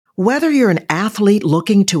Whether you're an athlete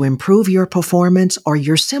looking to improve your performance or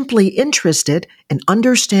you're simply interested in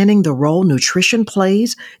understanding the role nutrition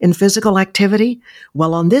plays in physical activity,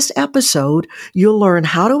 well, on this episode, you'll learn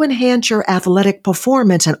how to enhance your athletic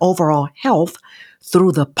performance and overall health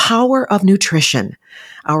through the power of nutrition.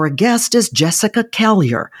 Our guest is Jessica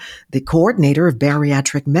Collier, the coordinator of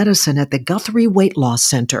bariatric medicine at the Guthrie Weight Loss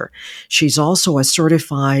Center. She's also a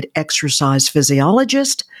certified exercise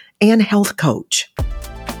physiologist and health coach.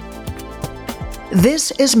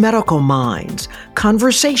 This is Medical Minds,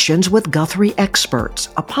 Conversations with Guthrie Experts,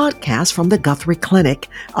 a podcast from the Guthrie Clinic.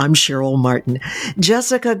 I'm Cheryl Martin.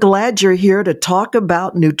 Jessica, glad you're here to talk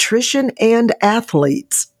about nutrition and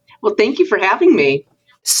athletes. Well, thank you for having me.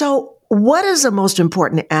 So, what is the most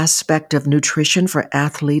important aspect of nutrition for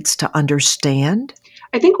athletes to understand?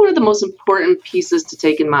 I think one of the most important pieces to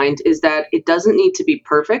take in mind is that it doesn't need to be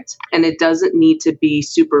perfect and it doesn't need to be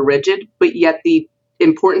super rigid, but yet the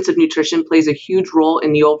importance of nutrition plays a huge role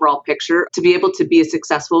in the overall picture to be able to be as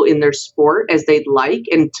successful in their sport as they'd like,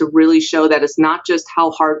 and to really show that it's not just how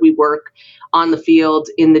hard we work on the field,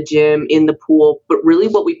 in the gym, in the pool, but really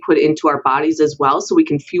what we put into our bodies as well, so we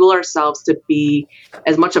can fuel ourselves to be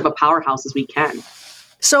as much of a powerhouse as we can.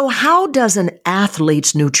 So how does an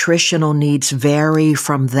athlete's nutritional needs vary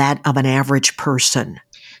from that of an average person?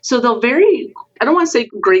 So they'll vary, I don't want to say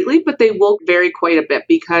greatly, but they will vary quite a bit,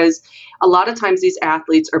 because a lot of times these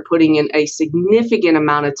athletes are putting in a significant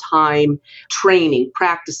amount of time training,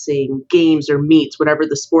 practicing games or meets, whatever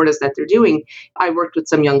the sport is that they're doing. I worked with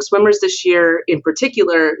some young swimmers this year. In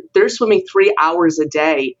particular, they're swimming 3 hours a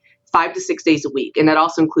day, 5 to 6 days a week. And that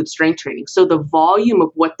also includes strength training. So the volume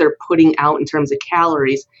of what they're putting out in terms of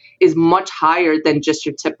calories is much higher than just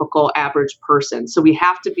your typical average person. So we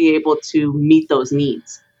have to be able to meet those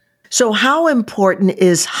needs. So how important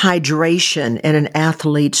is hydration in an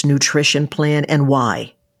athlete's nutrition plan, and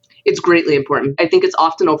why? It's greatly important. I think it's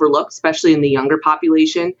often overlooked, especially in the younger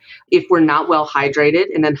population. If we're not well hydrated,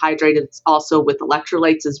 and then hydrated also with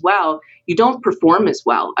electrolytes as well, you don't perform as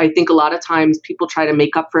well. I think a lot of times people try to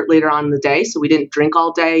make up for it later on in the day. So we didn't drink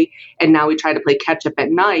all day, and now we try to play catch up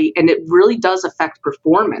at night, and it really does affect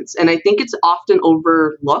performance. And I think it's often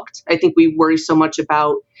overlooked. I think we worry so much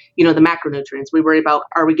about the macronutrients. We worry about,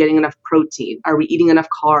 are we getting enough protein? Are we eating enough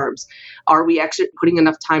carbs? Are we actually putting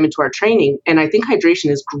enough time into our training? And I think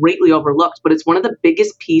hydration is greatly overlooked, but it's one of the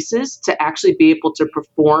biggest pieces to actually be able to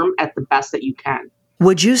perform at the best that you can.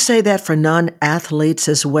 Would you say that for non-athletes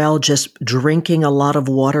as well, just drinking a lot of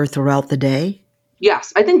water throughout the day?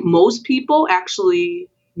 Yes, I think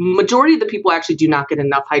majority of the people actually do not get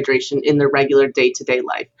enough hydration in their regular day-to-day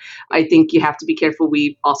life. I think you have to be careful.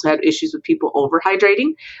 We also had issues with people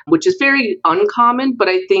overhydrating, which is very uncommon, but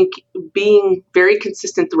I think being very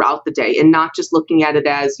consistent throughout the day and not just looking at it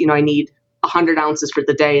as, I need 100 ounces for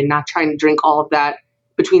the day, and not trying to drink all of that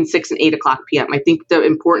between 6 and 8 o'clock p.m. I think the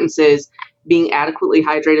importance is being adequately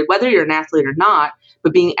hydrated, whether you're an athlete or not,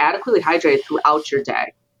 but being adequately hydrated throughout your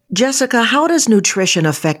day. Jessica, how does nutrition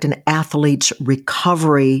affect an athlete's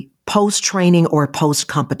recovery post-training or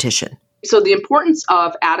post-competition? So the importance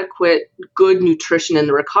of adequate, good nutrition in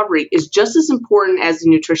the recovery is just as important as the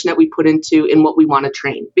nutrition that we put into in what we want to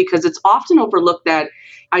train, because it's often overlooked that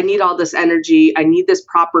I need all this energy, I need this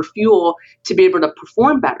proper fuel to be able to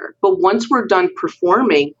perform better. But once we're done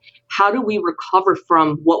performing, how do we recover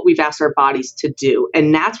from what we've asked our bodies to do?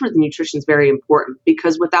 And that's where the nutrition is very important,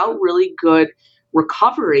 because without really good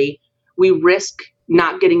recovery, we risk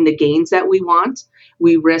not getting the gains that we want.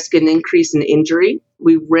 We risk an increase in injury.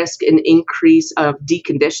 We risk an increase of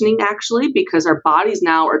deconditioning, actually, because our bodies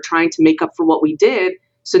now are trying to make up for what we did.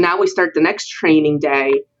 So now we start the next training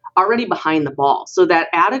day already behind the ball. So that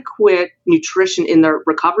adequate nutrition in the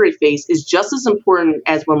recovery phase is just as important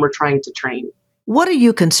as when we're trying to train. What do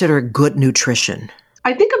you consider good nutrition?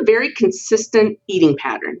 I think a very consistent eating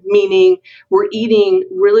pattern, meaning we're eating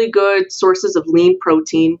really good sources of lean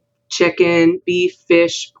protein, chicken, beef,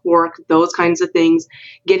 fish, pork, those kinds of things,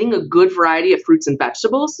 getting a good variety of fruits and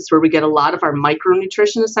vegetables. That's where we get a lot of our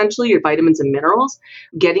micronutrition, essentially, your vitamins and minerals,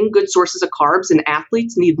 getting good sources of carbs, and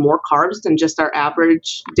athletes need more carbs than just our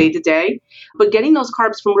average day-to-day, but getting those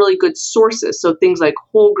carbs from really good sources. So things like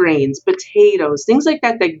whole grains, potatoes, things like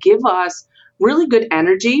that give us really good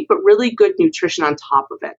energy, but really good nutrition on top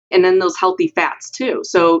of it. And then those healthy fats too.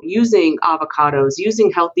 So using avocados,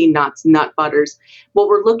 using healthy nuts, nut butters. What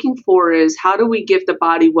we're looking for is, how do we give the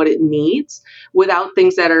body what it needs without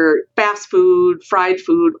things that are fast food, fried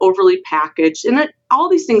food, overly packaged. And all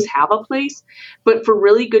these things have a place, but for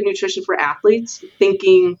really good nutrition for athletes,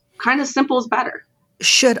 thinking kind of simple is better.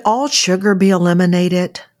 Should all sugar be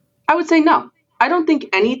eliminated? I would say no. I don't think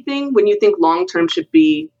anything, when you think long-term, should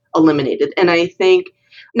be eliminated. And I think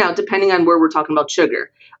now, depending on where we're talking about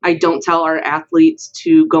sugar, I don't tell our athletes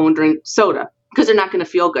to go and drink soda because they're not going to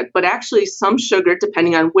feel good. But actually, some sugar,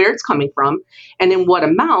 depending on where it's coming from and in what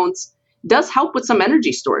amounts, does help with some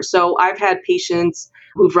energy stores. So I've had patients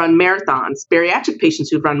who've run marathons, bariatric patients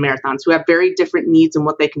who've run marathons, who have very different needs and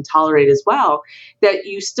what they can tolerate as well, that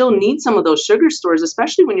you still need some of those sugar stores,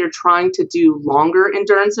 especially when you're trying to do longer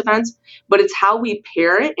endurance events. But it's how we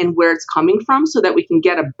pair it and where it's coming from so that we can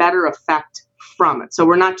get a better effect from it. So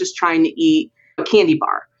we're not just trying to eat a candy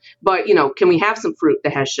bar, but, can we have some fruit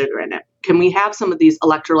that has sugar in it? Can we have some of these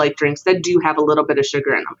electrolyte drinks that do have a little bit of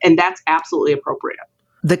sugar in them? And that's absolutely appropriate.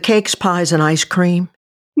 The cakes, pies, and ice cream.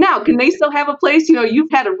 Now, can they still have a place?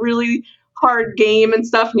 You've had a really hard game and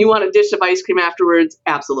stuff, and you want a dish of ice cream afterwards?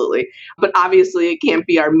 Absolutely. But obviously, it can't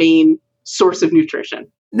be our main source of nutrition.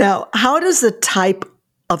 Now, how does the type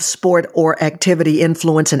of sport or activity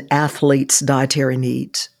influence an athlete's dietary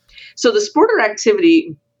needs? So the sport or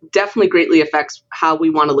activity definitely greatly affects how we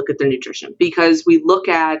want to look at their nutrition, because we look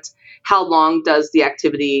at how long does the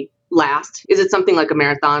activity last? Is it something like a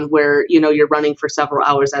marathon where, you're running for several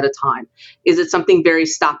hours at a time? Is it something very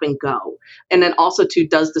stop and go? And then also too,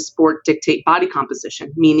 does the sport dictate body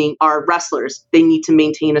composition? Meaning our wrestlers, they need to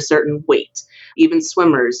maintain a certain weight. Even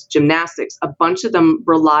swimmers, gymnastics, a bunch of them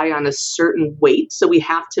rely on a certain weight. So we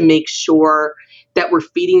have to make sure that we're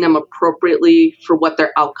feeding them appropriately for what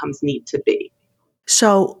their outcomes need to be.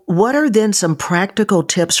 So what are then some practical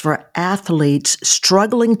tips for athletes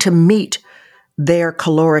struggling to meet their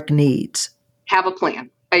caloric needs? Have a plan.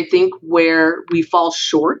 I think where we fall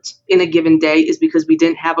short in a given day is because we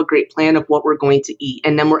didn't have a great plan of what we're going to eat.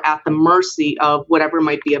 And then we're at the mercy of whatever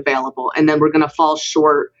might be available. And then we're going to fall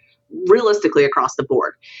short realistically across the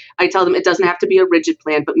board. I tell them it doesn't have to be a rigid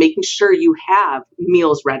plan, but making sure you have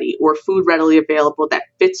meals ready or food readily available that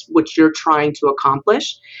fits what you're trying to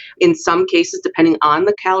accomplish. In some cases, depending on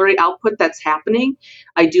the calorie output that's happening,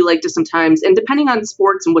 I do like to sometimes, and depending on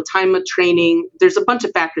sports and what time of training, there's a bunch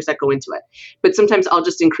of factors that go into it. But sometimes I'll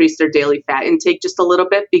just increase their daily fat intake just a little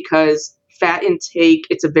bit, because fat intake,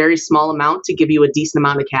 it's a very small amount to give you a decent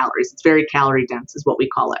amount of calories. It's very calorie dense is what we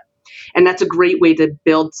call it. And that's a great way to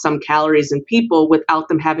build some calories in people without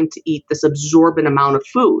them having to eat this absorbent amount of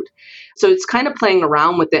food. So it's kind of playing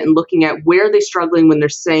around with it and looking at where are they struggling when they're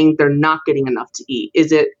saying they're not getting enough to eat.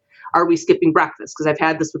 Are we skipping breakfast? Because I've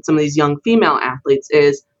had this with some of these young female athletes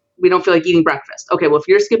is we don't feel like eating breakfast. Okay, well, if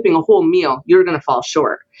you're skipping a whole meal, you're going to fall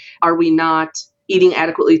short. Are we not eating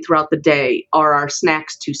adequately throughout the day? Are our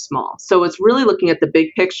snacks too small? So it's really looking at the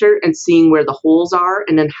big picture and seeing where the holes are,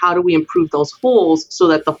 and then how do we improve those holes so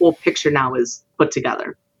that the whole picture now is put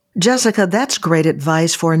together. Jessica, that's great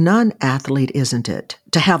advice for a non-athlete, isn't it?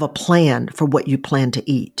 To have a plan for what you plan to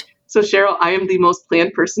eat. So Cheryl, I am the most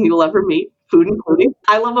planned person you'll ever meet, food including.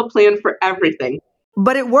 I love a plan for everything.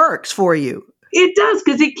 But it works for you. It does,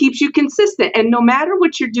 because it keeps you consistent. And no matter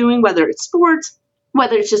what you're doing, whether it's sports,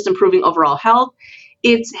 whether it's just improving overall health,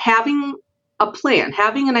 it's having a plan,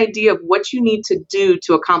 having an idea of what you need to do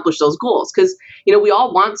to accomplish those goals. Because, we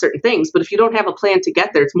all want certain things, but if you don't have a plan to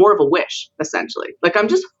get there, it's more of a wish, essentially. Like, I'm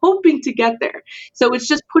just hoping to get there. So it's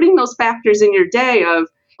just putting those factors in your day of,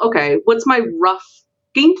 okay, what's my rough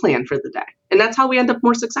game plan for the day? And that's how we end up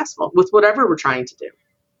more successful with whatever we're trying to do.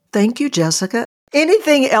 Thank you, Jessica.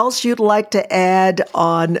 Anything else you'd like to add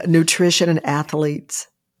on nutrition and athletes?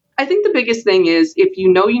 I think the biggest thing is if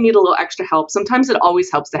you know you need a little extra help, sometimes it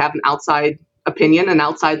always helps to have an outside opinion, an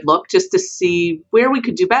outside look, just to see where we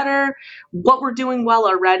could do better, what we're doing well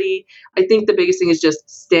already. I think the biggest thing is just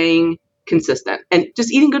staying consistent and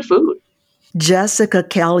just eating good food. Jessica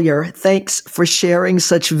Collier, thanks for sharing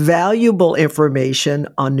such valuable information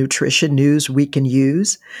on nutrition news we can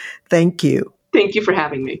use. Thank you. Thank you for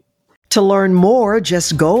having me. To learn more,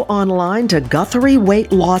 just go online to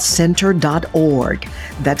GuthrieWeightLossCenter.org.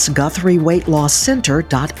 That's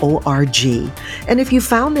GuthrieWeightLossCenter.org. And if you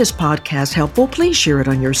found this podcast helpful, please share it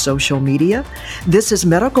on your social media. This is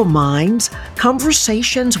Medical Minds,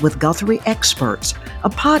 Conversations with Guthrie Experts, a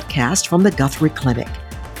podcast from the Guthrie Clinic.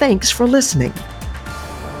 Thanks for listening.